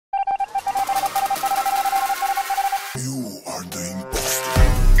You are the imposter.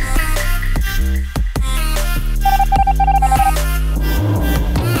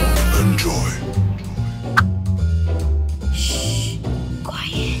 Enjoy. Shh,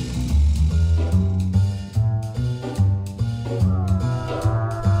 quiet.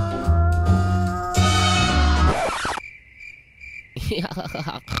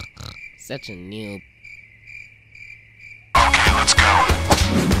 Such a noob. Okay, let's go.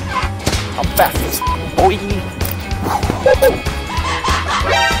 I'm fast, boy.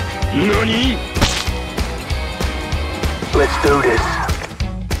 NANI?! Let's do this.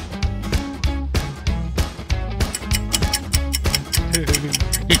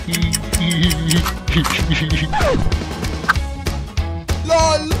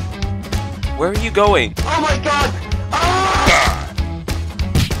 LOL! Where are you going? Oh my god! Ah!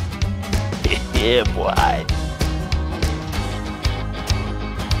 Yeah, boy.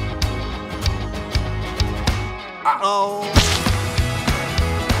 Uh-oh.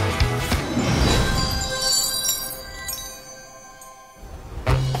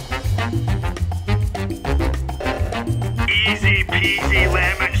 Easy peasy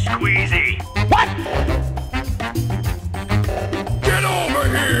lemon squeezy. What? Get over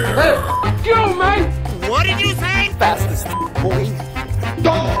here! Hey, fuck you, man! What did you say? Fastest, boy.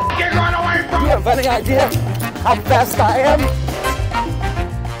 Don't get run away from You have any idea how fast I am?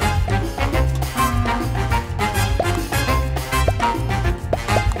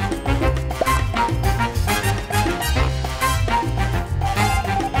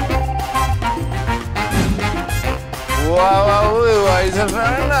 Wow, it's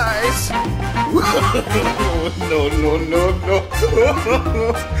very nice. No, no, no, no.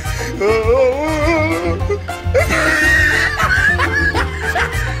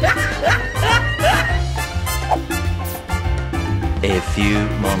 A few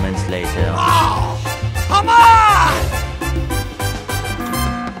moments later. Come on!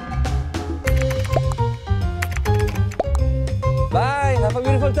 Bye, have a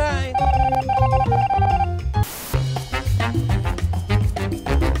beautiful time.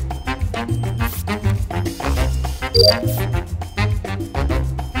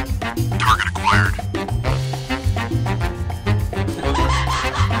 Target acquired.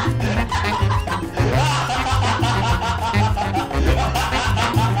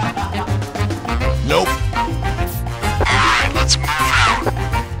 Nope. Alright, let's move out.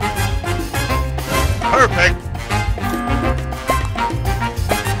 Perfect.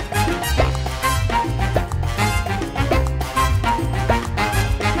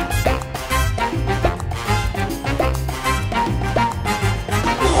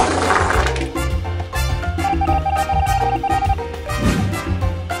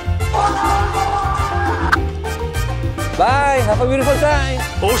 Bye, have a beautiful time.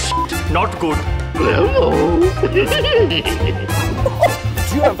 Oh shit, not good. Do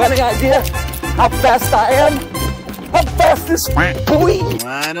you have any idea how fast I am? I'm fastest, boy.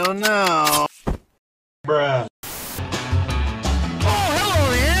 I don't know. Bruh.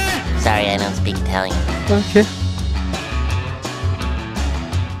 Sorry, I don't speak Italian. Okay.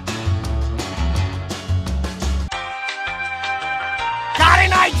 Got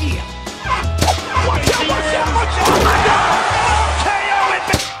an idea! Watch out, watch out, watch out! KO it!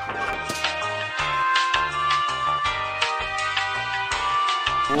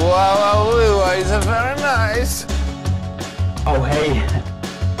 Wow, it's very nice. Oh, hey.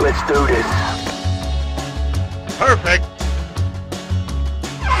 Let's do this. Perfect.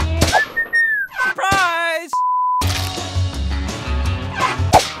 Surprise!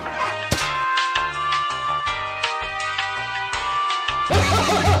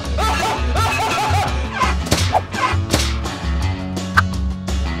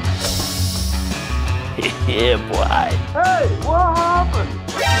 Yeah, boy. Hey, what happened?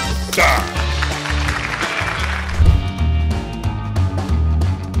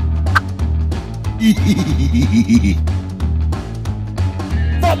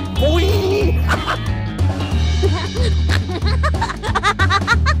 Fuck, boy!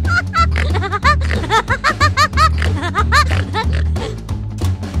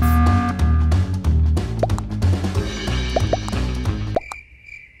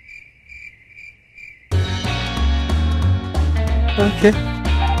 Okay.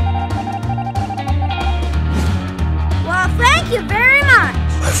 Well, thank you very much.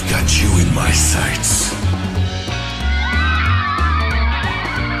 I've got you in my sights.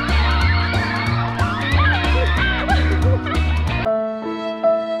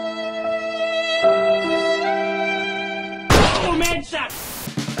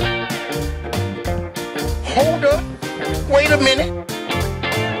 Hold up. Wait a minute.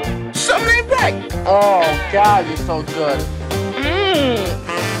 Something ain't right. Oh, God, you're so good.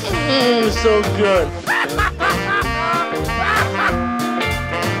 So good.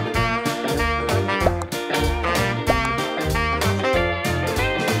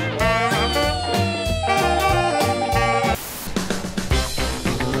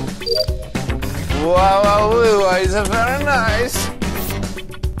 Wow, it's very nice.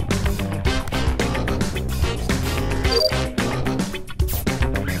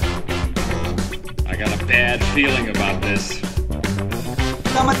 I got a bad feeling about this.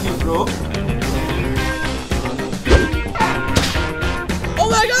 Come at me, bro. Oh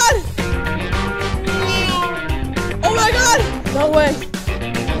my god! Oh my god! No way.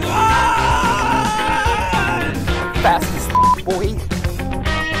 Fastest boy.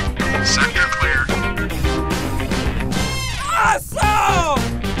 Sector clear. Awesome!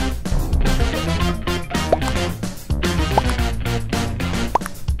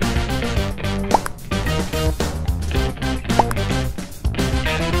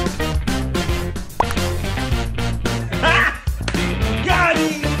 Got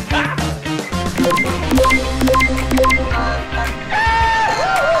him!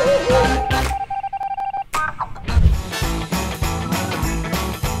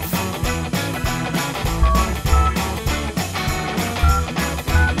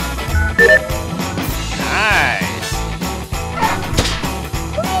 Nice.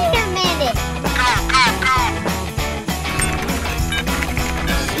 Wait a minute.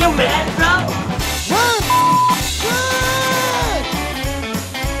 You mad, bro?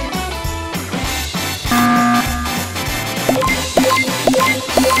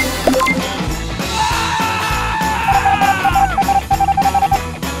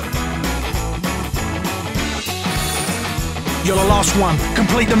 You're the last one.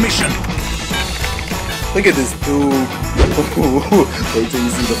 Complete the mission. Look at this dude. Wait till you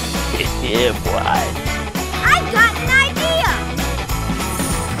see the. Yeah, boy. I got an idea.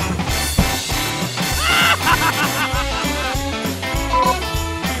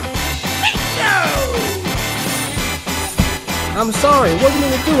 I'm sorry. What do you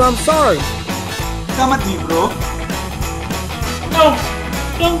mean to do? I'm sorry. Come at me, bro. No!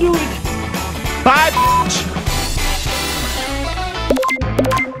 Don't do it! Bye.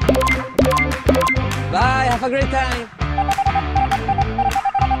 Bye. Have a great time.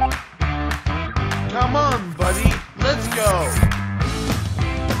 Come on, buddy. Let's go.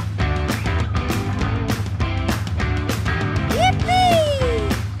 Yippee!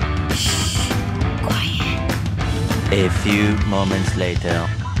 A few moments later.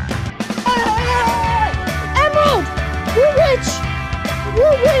 Emerald! We're rich!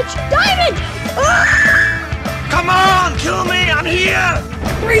 We're rich! Diamond! Come on! Kill me! I'm here!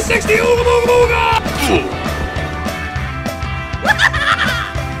 360 ooga booga booga!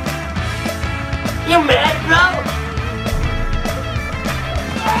 You mad, bro?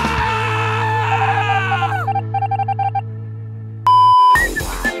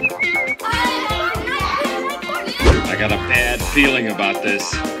 I got a bad feeling about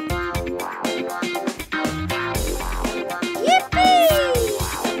this.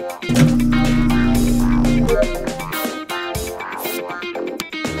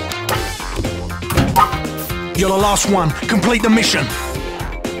 You're the last one. Complete the mission.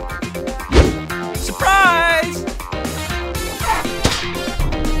 Surprise!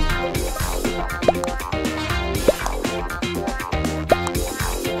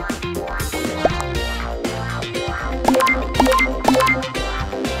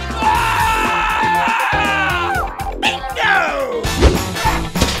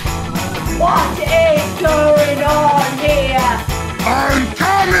 What is going on here? I'm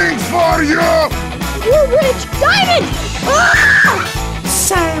coming for you! We're rich! Diamond!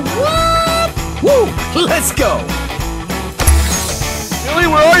 Say what? Woo! Let's go! Billy,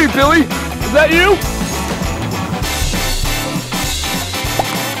 where are you, Billy? Is that you?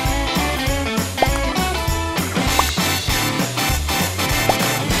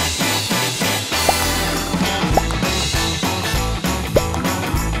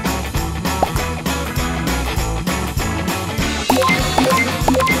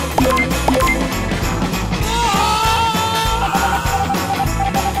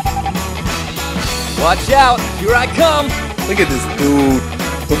 Watch out! Here I come! Look at this dude.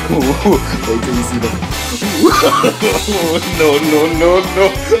 Wait till you see the. No.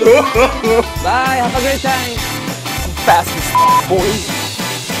 Bye. Have a great time. Fastest boy.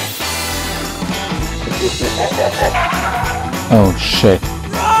 Oh shit.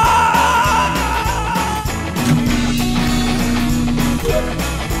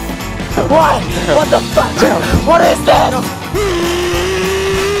 What? What the fuck? What is that?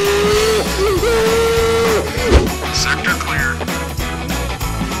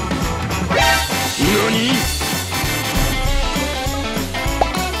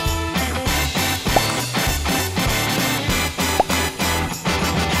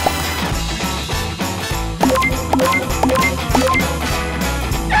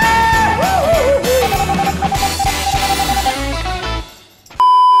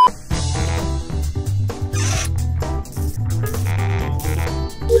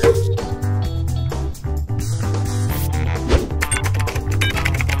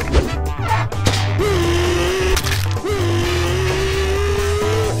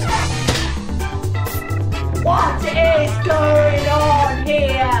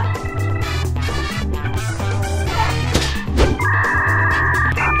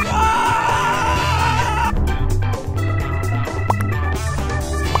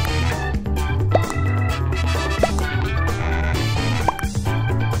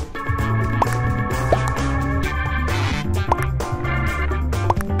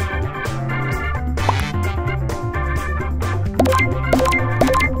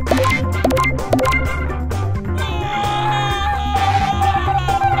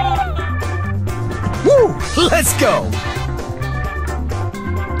 Let's go!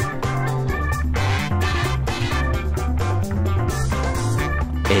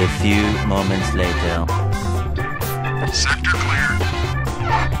 A few moments later. Sector clear.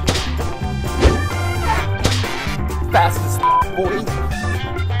 Fastest boy.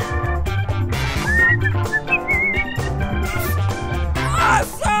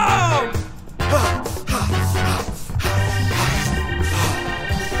 Awesome!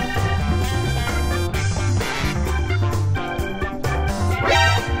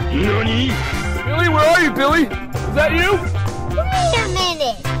 Nani? Billy, where are you, Billy? Is that you? Wait a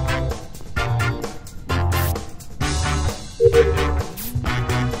minute.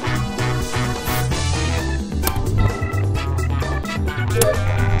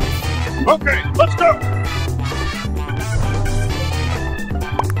 Okay, let's go!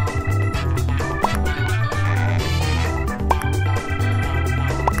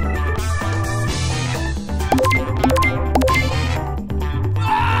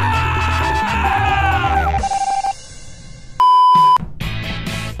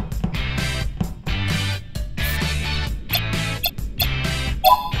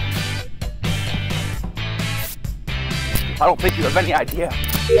 I don't think you have any idea.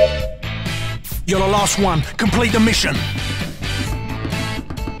 You're the last one. Complete the mission.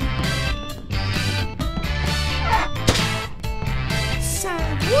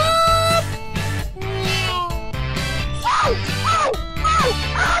 What? Oh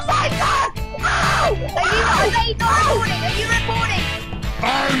my God! Are you reporting?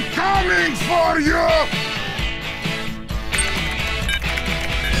 I'm coming for you!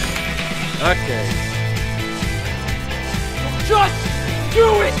 Okay. Just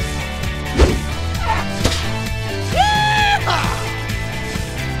do it!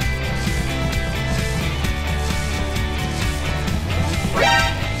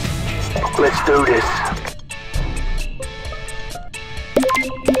 Let's do this.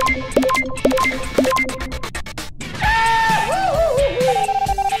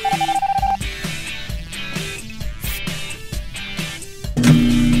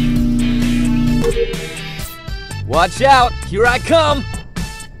 Watch out! Here I come!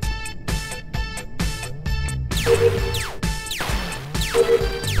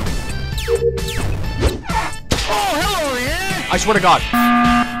 Oh, hello there! I swear to God.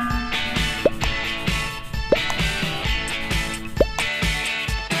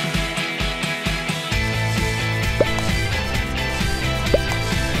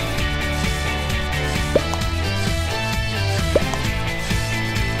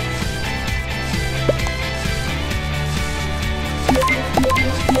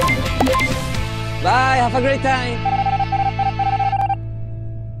 Bye, have a great time.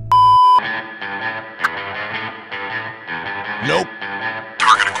 Nope.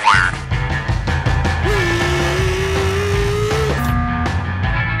 Target acquired.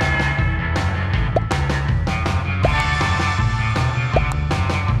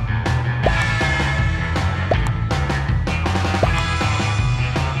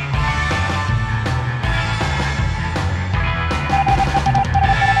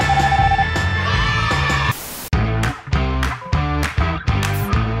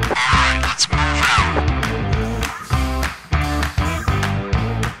 Alright, let's move out.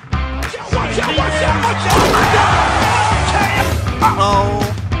 Watch out, watch out, watch out! Uh-oh.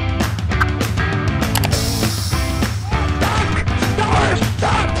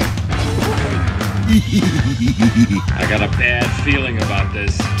 I got a bad feeling about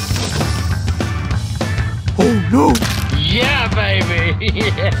this. Oh no! Yeah, baby!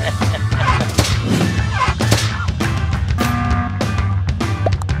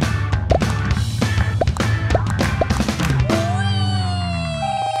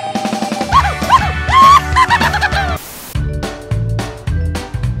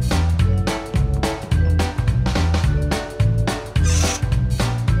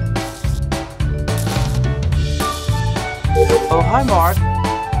 Oh, hi, Mark.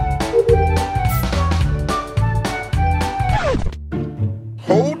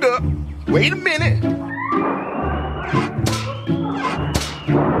 Hold up. Wait a minute.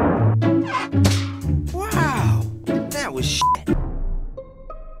 Wow, that was shit.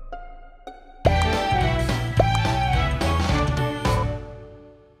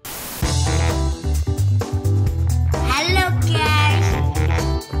 Hello, guys.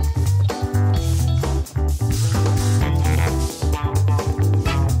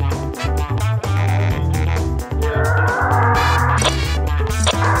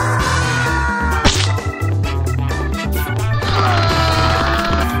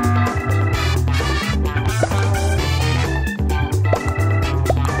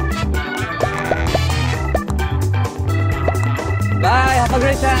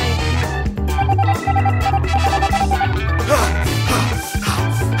 great time.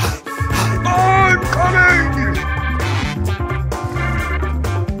 I'm coming!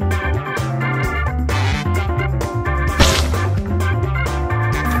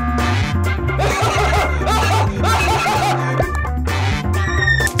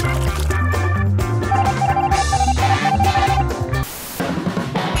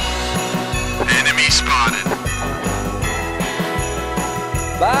 Enemy spotted.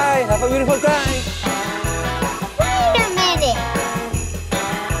 Bye, have a beautiful time. Wait a minute.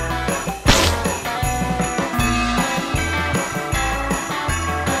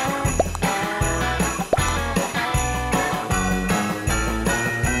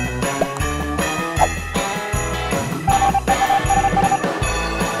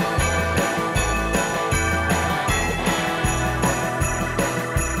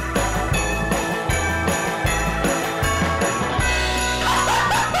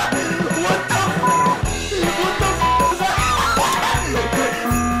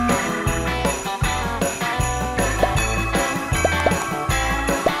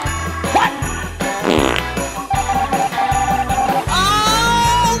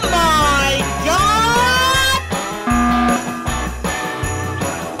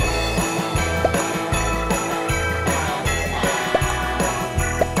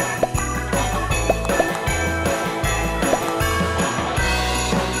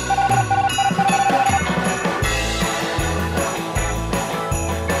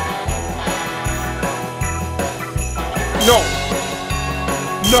 No!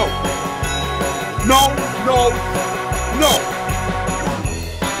 No! No! No! No!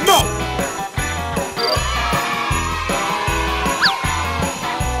 No!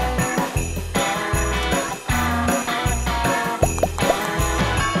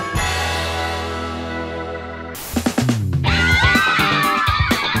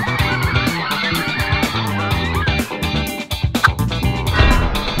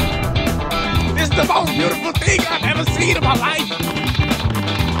 It's the most beautiful thing I've ever seen in my life!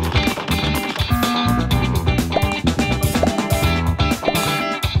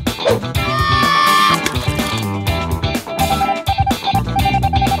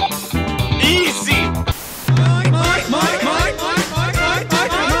 Easy!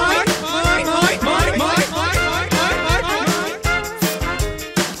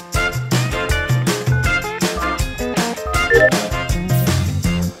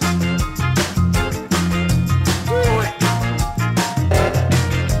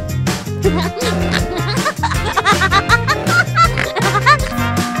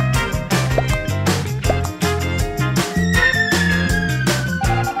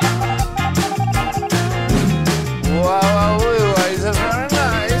 Wow, this is very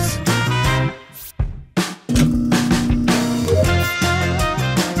nice.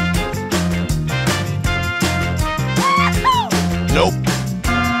 Nope.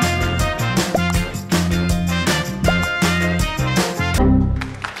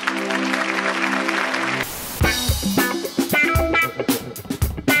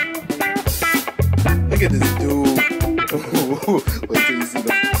 Look at this dude. Wait till you see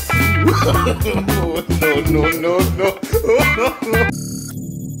the. No.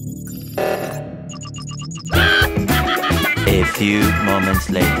 A few moments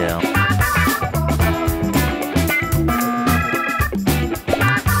later.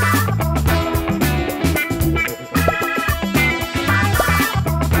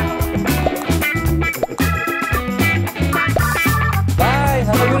 Bye,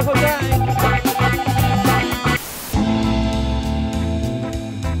 have a beautiful time.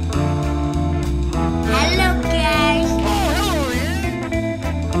 Hello, guys.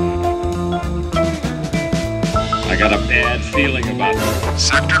 I got a bad feeling about it.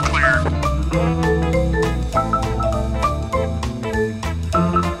 Sector clear.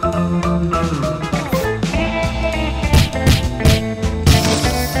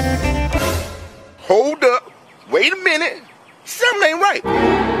 Hold up. Wait a minute. Something ain't right.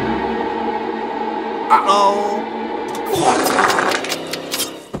 Uh-oh.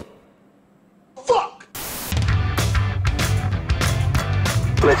 Fuck.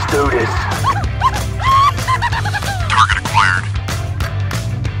 Let's do this. Target acquired.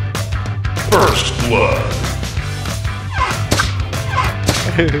 First blood.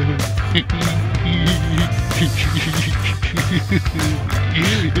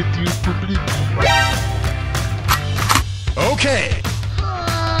 Okay.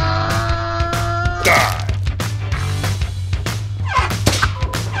 Die.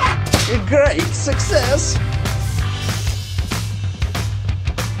 Great success.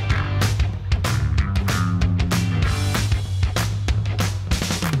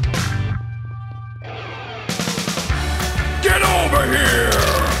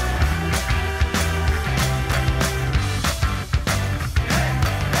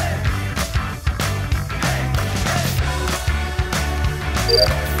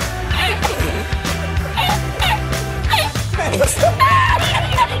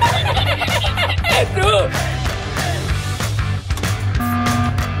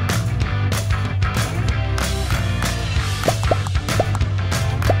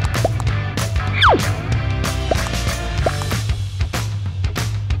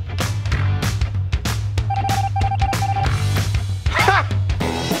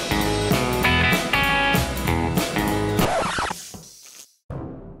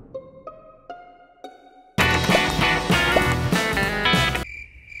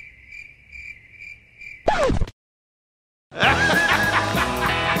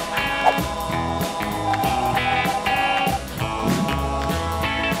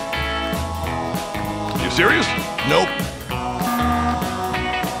 serious? Nope.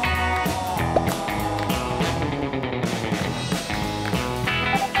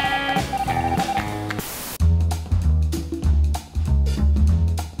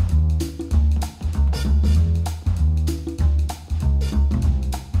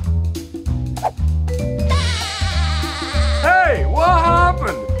 Hey, what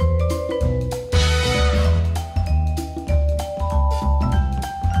happened?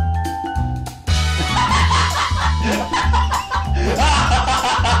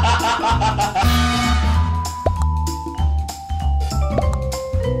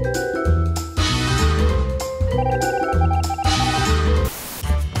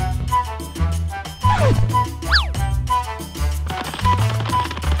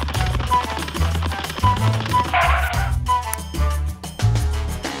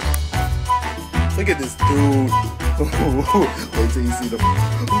 Look at this dude. Wait till you see the.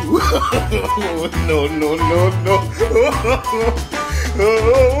 No, no, no, no.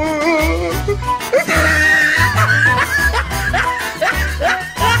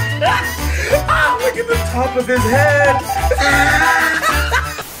 Look at the top of his head.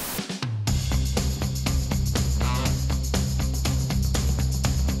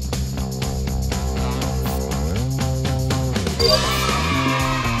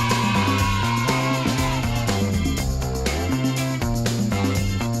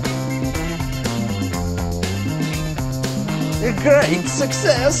 A great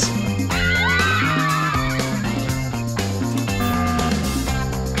success!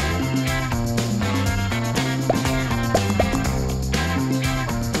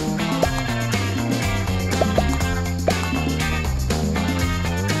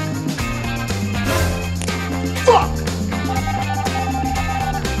 Fuck!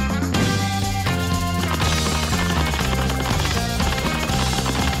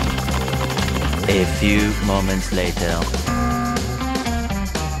 A few moments later.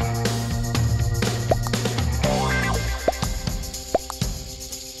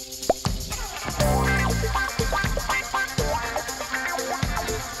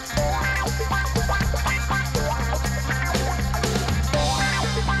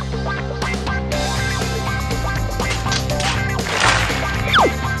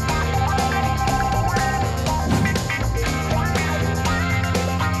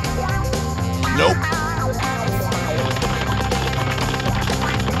 Nope.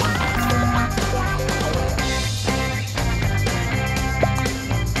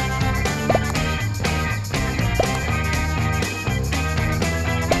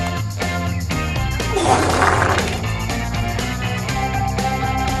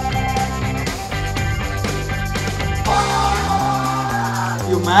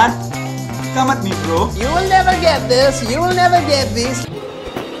 You mad? Come at me, bro. You will never get this. You will never get this.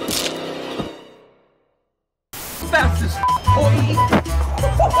 Fastest! Okay,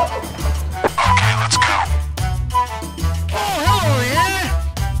 let's go.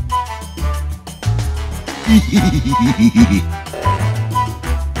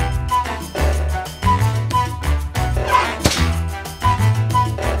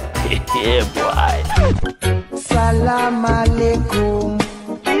 Yeah, boy. Salam alaikum.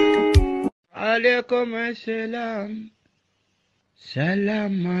 Alaikum assalam.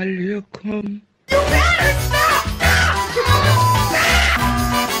 Salam alaikum.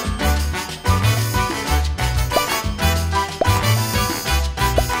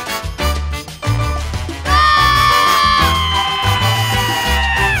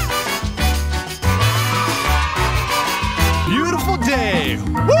 Beautiful day.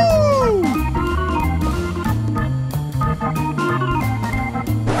 Woo!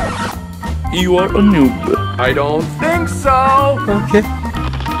 You are a noob. I don't think so. Okay.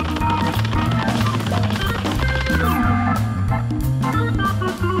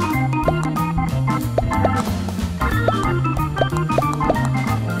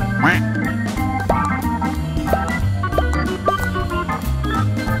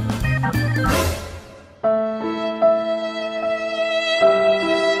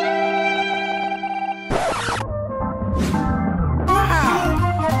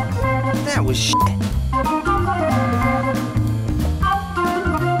 That was shit.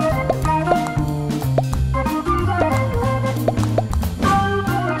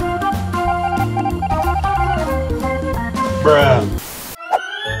 Bruh.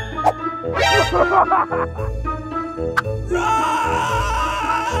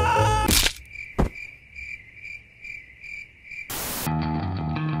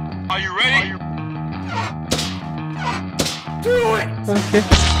 Are you ready? Do it! Okay.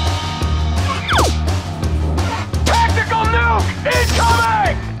 Tactical nuke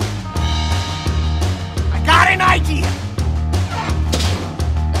incoming! I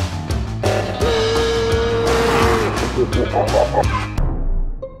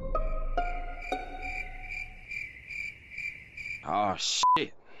Oh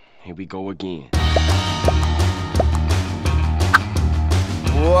shit. Here we go again.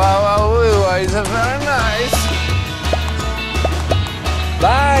 Wow, it's very nice.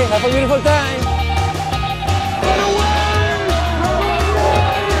 Bye, have a beautiful time.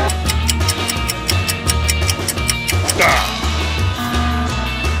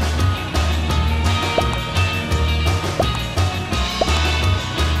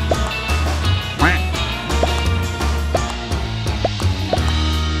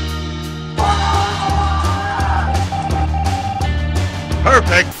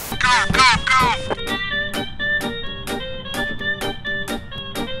 Perfect. Go, go, go.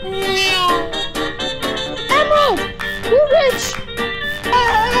 Emerald! We're rich!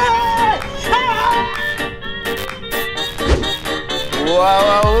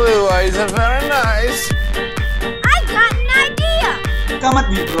 Wow, it's very nice. I got an idea! Come at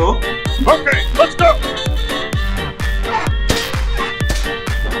me, bro. Okay, let's go.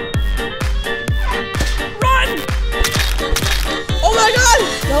 Oh my god!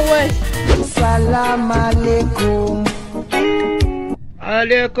 No way. Salam alaikum.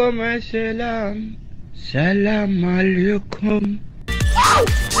 Alaikum assalam. Salam alaikum. Oh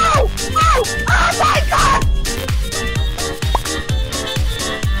my god!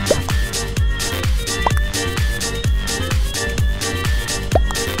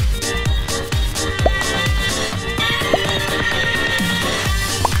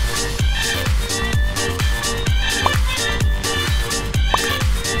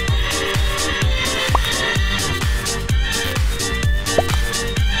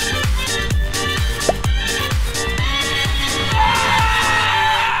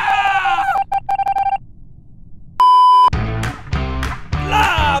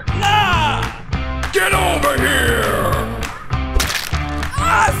 Get over here.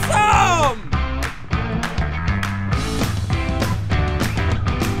 Awesome!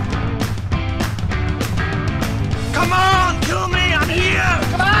 Come on, kill me. I'm here.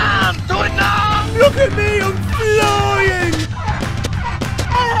 Come on, do it now. Look at me, I'm flying.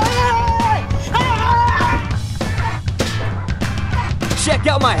 Check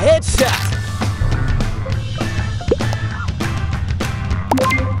out my headshot.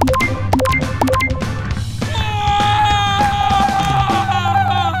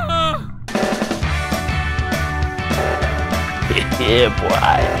 Yeah,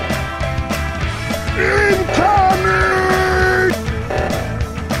 boy. Incoming.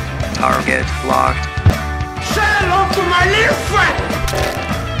 Target locked. Say hello to my little friend.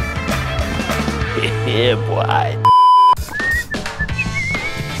 Yeah, boy.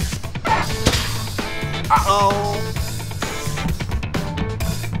 Uh-oh.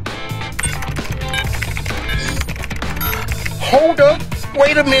 Hold up.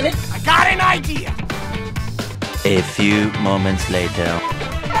 Wait a minute. I got an idea. A few moments later.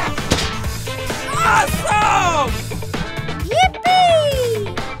 Awesome! Yippee!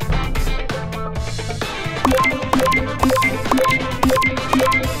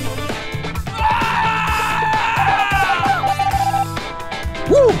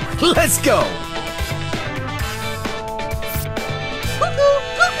 Woo! Let's go!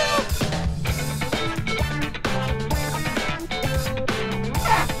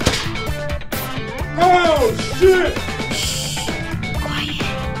 Oh, shit.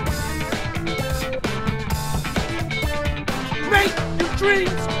 Make your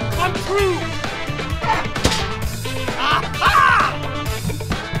dreams come true. Aha!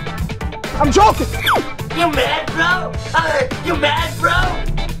 I'm joking! You mad, bro? You mad, bro?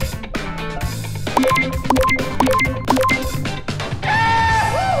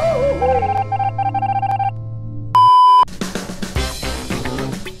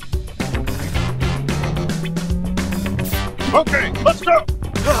 Okay, let's go.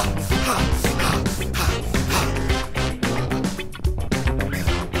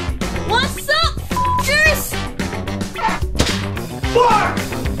 What's up, f***ers?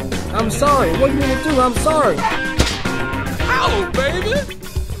 I'm sorry. What do you want to do? I'm sorry. Ow, baby!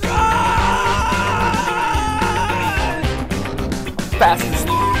 Fast as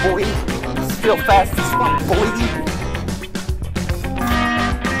boy. Still fast as fuck, boy.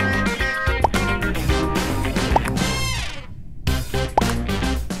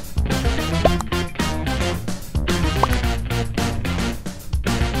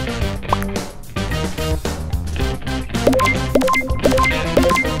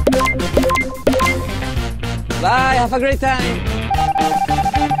 Bye, have a great time.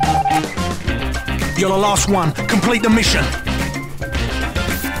 You're the last one. Complete the mission.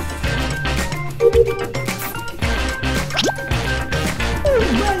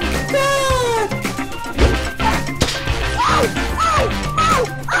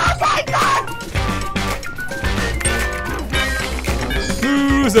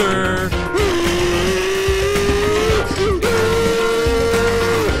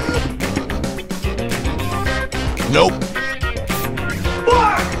 Nope.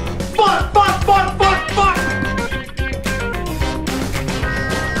 Fuck! Fuck! Fuck! Fuck! Fuck! Fuck!